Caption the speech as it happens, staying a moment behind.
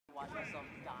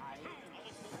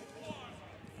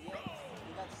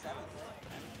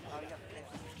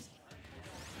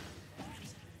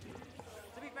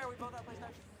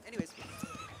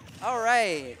All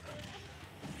right.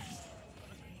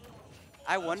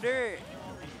 I wonder.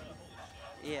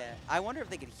 Yeah, I wonder if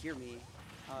they could hear me.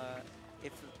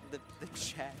 If the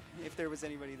chat, if there was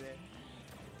anybody there.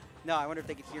 No, I wonder if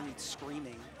they could hear me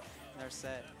screaming in our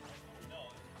set.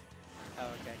 Oh,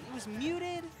 okay. He was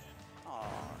muted? Aw,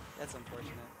 that's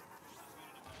unfortunate.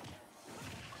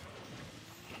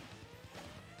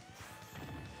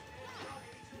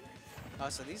 Oh,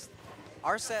 so these,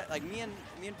 our set, like me and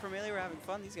Promelia were having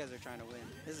fun. These guys are trying to win.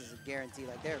 This is a guarantee.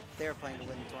 Like they're playing to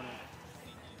win the tournament.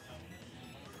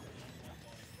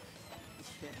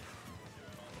 Yeah.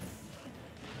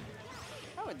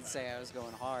 I wouldn't say I was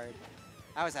going hard.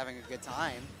 I was having a good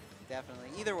time, definitely.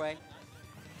 Either way.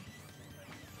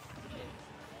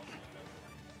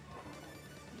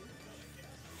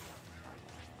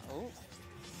 Oh,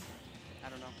 I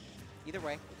don't know. Either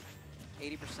way,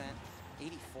 80%,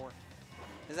 84.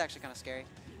 This is actually kind of scary.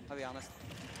 I'll be honest.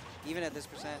 Even at this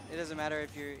percent, it doesn't matter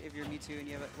if you're Mewtwo and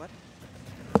you have a what?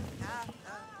 Yeah,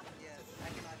 I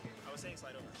cannot hear you. I was saying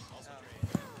slide over. Also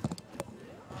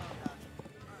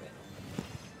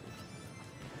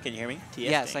Can you hear me?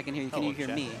 Yes, I can hear you. Can you hear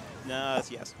me? No,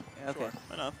 it's yes. Okay. Sure.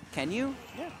 Enough. Can you?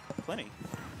 Yeah, plenty.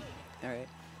 All right.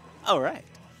 All right.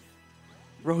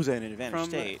 Rosa in an advantage From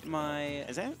state. my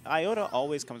Is that Iota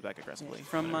always comes back aggressively?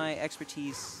 From my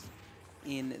expertise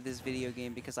in this video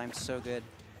game, because I'm so good,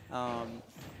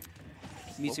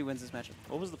 Mewtwo wins this matchup.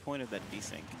 What was the point of that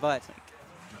desync? But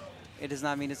it does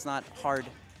not mean it's not hard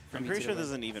for I'm Mewtwo pretty sure to this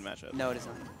is win. an even matchup. No, it is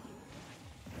not.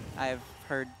 I have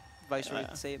heard Viceroy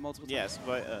say it multiple times. Yes,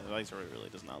 but Viceroy really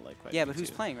does not like Yeah, but who's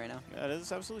playing right now? That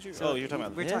is absolutely true. So oh, you're talking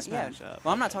about we're this yeah. matchup.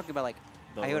 Well, I'm not talking about like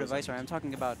The Iota Rosa. Viceroy. I'm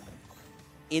talking about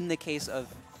in the case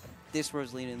of this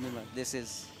Rosalina and Luma. This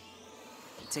is,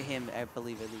 to him, I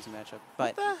believe, a losing matchup.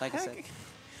 But What the like heck? I said,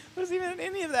 What does even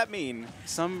any of that mean?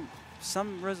 some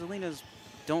Rosalinas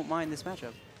don't mind this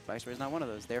matchup. Viceroy is not one of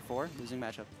those. Therefore, losing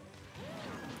matchup.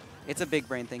 It's a big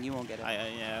brain thing. You won't get it.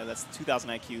 Yeah, that's 2,000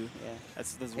 IQ. Yeah.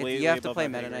 That's You way have to above play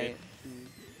my Meta pay grade.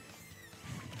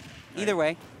 Knight. Either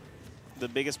way. The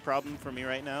biggest problem for me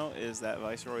right now is that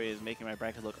Viceroy is making my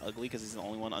bracket look ugly because he's the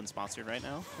only one unsponsored right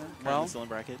now. Well, still in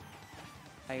bracket.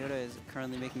 Iota is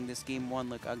currently making this game 1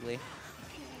 look ugly.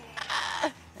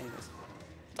 Anyways.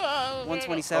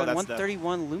 127,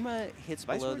 131. Luma hits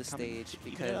below the stage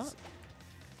because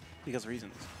of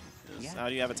reasons. Yeah. How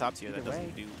do you have a top tier that Either way.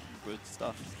 doesn't do good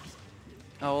stuff?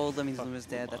 oh, that means Fuck Luma's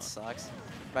dead. That Luma. sucks.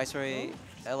 Viceroy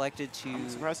elected to. I'm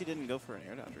surprised he didn't go for an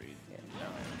air dodge read. Yeah.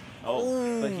 Down air.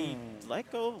 Oh, but he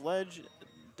let go of ledge,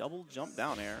 double jump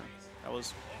down air. That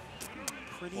was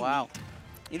pretty Wow.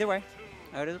 Either way,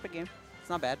 Iota's a big game. It's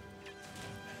not bad.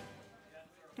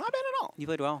 Not bad at all. You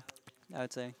played well, I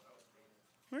would say.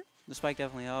 The spike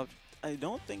definitely helped. I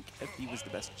don't think FD was the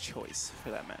best choice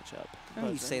for that matchup. I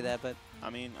mean, you say that, but I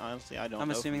mean, honestly, I don't I'm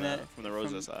know assuming from that from the Rosa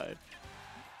from- side.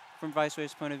 from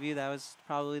Viceroy's point of view, that was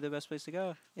probably the best place to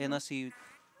go. Unless he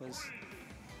was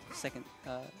second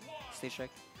stage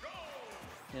strike.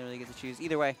 Didn't really get to choose.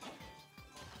 Either way,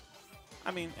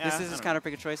 I mean, this is his counter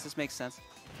pick of choice. This makes sense.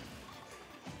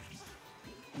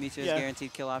 Mewtwo has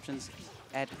guaranteed kill options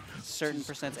at certain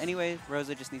percents. Anyway,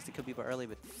 Rosa just needs to kill people early,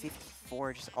 but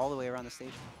 54 just all the way around the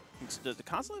stage. The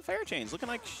constant fire chains looking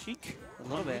like chic. A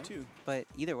little bit. Too. But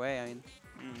either way, I mean,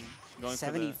 Going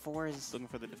 74 is looking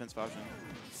for the defensive option.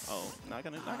 Oh, not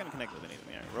gonna connect with anything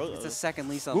there. Rosa. it's a second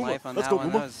lease on Luma. life on Let's that go, one.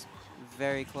 Luma. That was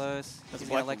very close. That's He's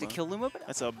Black gonna like to Luma. kill Luma, but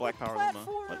That's a black power Luma.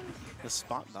 platform. What? The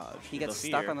spot dodge. he the gets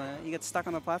stuck fear. on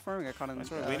the platform. He got caught in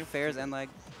That's right, waiting for Fair's end leg.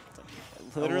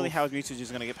 Literally, Oh. how is Mewtwo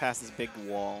just gonna get past this big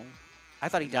wall? I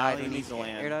thought he Now died he when needs to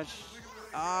land. air dodge.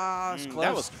 Ah, it's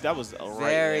close. That was right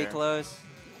Very there. close.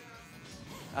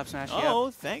 Up smash. Oh,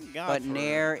 Yep. thank God. But for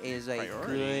Nair is a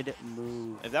priority. good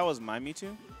move. If that was my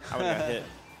Mewtwo, I would have got hit.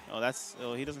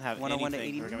 Oh, he doesn't have 101 to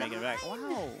anything. 80. We're making it back.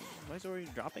 Wow. Why is already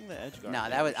dropping the edge guard? No,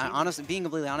 that was honestly, being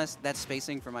completely honest, that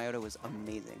spacing from Iota was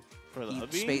amazing. For the He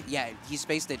hook beam? he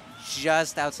spaced it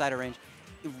just outside of range,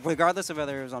 regardless of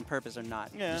whether it was on purpose or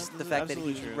not. Yeah, just the this is fact that he was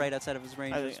absolutely true. right outside of his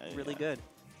range was really good.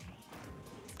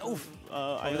 Oof.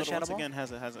 Iota Shadow once Ball? again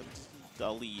has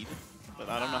a lead, but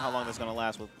I don't know how long that's gonna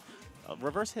last with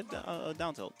reverse hit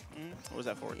down tilt. Or was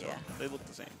that forward tilt? Yeah. They look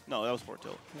the same. No, that was forward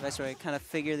tilt. Viceroy kind of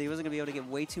figured that he wasn't going to be able to get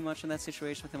way too much in that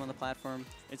situation with him on the platform.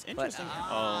 It's interesting.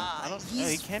 I don't.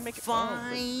 He can make it.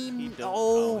 fine. He does-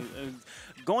 Oh.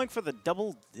 Going for the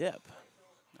double dip.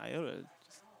 Iota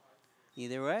just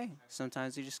Either way,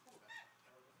 sometimes he just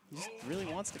really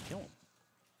wants to kill him.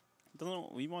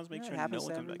 He wants to make Yeah, it sure no happens one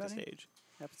to comes back to everybody. stage.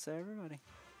 happens to everybody.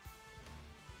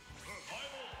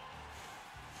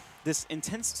 This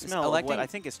intense smell of electing- what I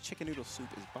think is chicken noodle soup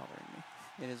is bothering me.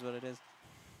 It is what it is.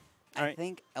 I Alright.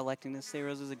 think electing to stay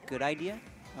Rose is a good idea.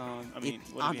 I mean,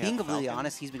 what I'm did we being have, completely Falcon?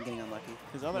 honest, he's been getting unlucky.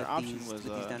 His other with option these, was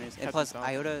with these downers. And Captain plus, Falcon.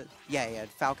 Iota, yeah,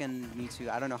 Falcon, Mewtwo.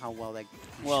 I don't know how well that.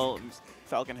 Well,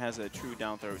 Falcon has a true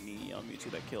down throw knee on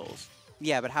Mewtwo that kills.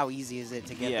 Yeah, but how easy is it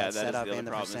to get that set up the other and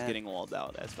the problem is percent? getting walled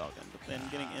out as Falcon, but then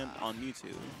getting in on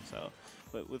Mewtwo. So,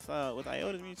 but with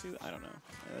Iota's Mewtwo, I don't know.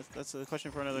 That's a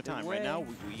question for another time. Right now,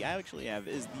 we actually have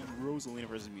is the Rosalina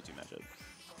versus Mewtwo matchup,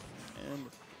 and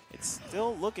it's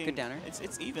still looking good downer.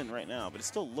 It's even right now, but it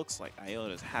still looks like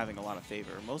Iota's having a lot of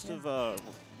favor. Most of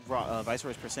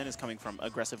Viceroy's percent is coming from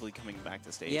aggressively coming back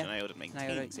to stage, and Iota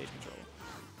maintaining stage control.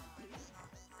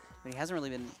 But he hasn't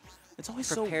really been. It's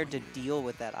always prepared to deal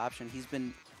with that option. He's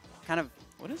been kind of.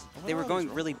 They were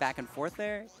going really back and forth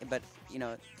there, but you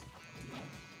know,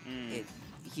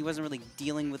 he wasn't really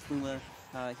dealing with Luma.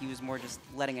 He was more just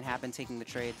letting it happen, taking the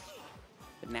trade.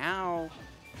 But now,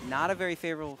 not a very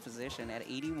favorable position at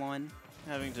 81.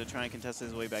 Having to try and contest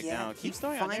his way back down. Keeps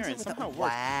throwing out there and somehow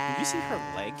works. Wow. Did you see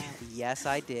her leg? Yes,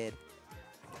 I did.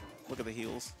 Look at the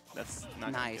heels. That's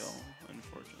not nice. Gonna kill,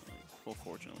 unfortunately. Well,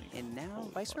 fortunately. And now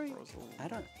Viceroy, I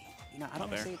don't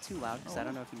want to say it too loud because I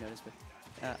don't know if you noticed,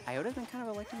 but Iota's been kind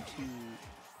of electing to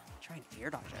try and air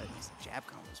dodge out of these jab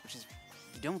combos, which is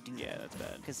you don't do. Yeah, that's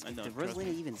bad. Because if the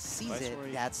Rosalina even sees Viceroy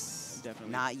it, that's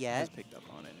definitely not yet. Has picked up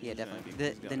on it. Yeah,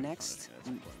 definitely.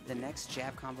 The next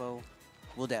jab combo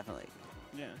will definitely.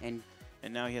 Yeah. And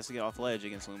now he has to get off ledge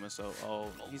against Luma, so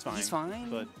he's fine. He's fine.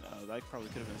 But that probably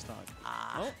could have been stock.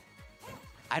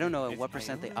 I don't know at what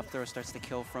percent the up throw starts to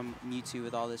kill from Mewtwo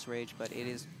with all this rage, but it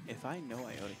is. If I know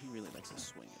Iota, he really likes to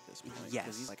swing at this point. Yes.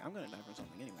 Because he's like, I'm going to die from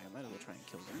something anyway. I might as well try and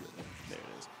kill him. There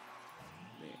it is.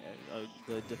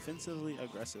 The defensively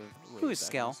aggressive. Who is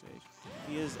Skell?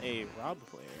 He is a Rob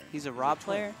player. He's a Rob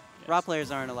player? Yes. Rob players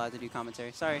aren't allowed to do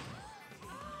commentary. Sorry.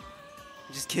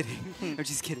 I'm just kidding. I'm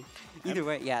just kidding. Either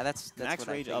way, yeah, that's max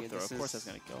what rage I up figured. throw. Of course, that's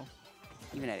going to kill.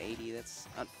 Even at 80, that's.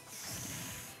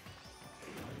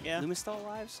 Yeah. Luma's still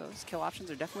alive, so his kill options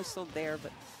are definitely still there,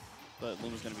 but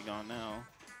Luma's going to be gone now.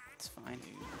 It's fine.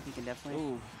 He can definitely.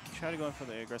 Ooh, try to go in for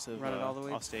the aggressive run it all the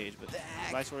way off stage, but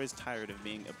Viceroy is tired of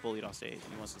being bullied off stage.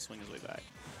 He wants to swing his way back.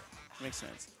 Makes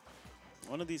sense.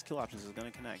 One of these kill options is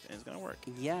going to connect, and it's going to work.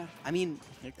 Yeah, I mean,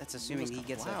 that's assuming he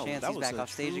gets a chance. He's back off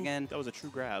stage again. That was a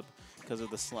true grab because of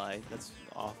the slide. That's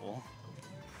awful.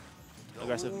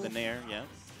 Aggressive in the air, yeah.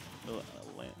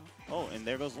 Oh, and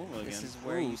there goes Luma again. This is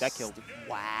where you that killed.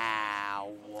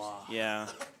 Wow. Yeah.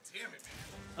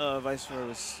 Viceroy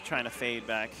was trying to fade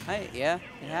back. Hey, yeah,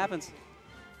 it happens.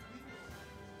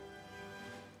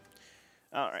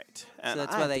 All right. So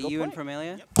that's why they you and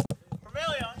Promelia? Yep.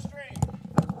 Promelia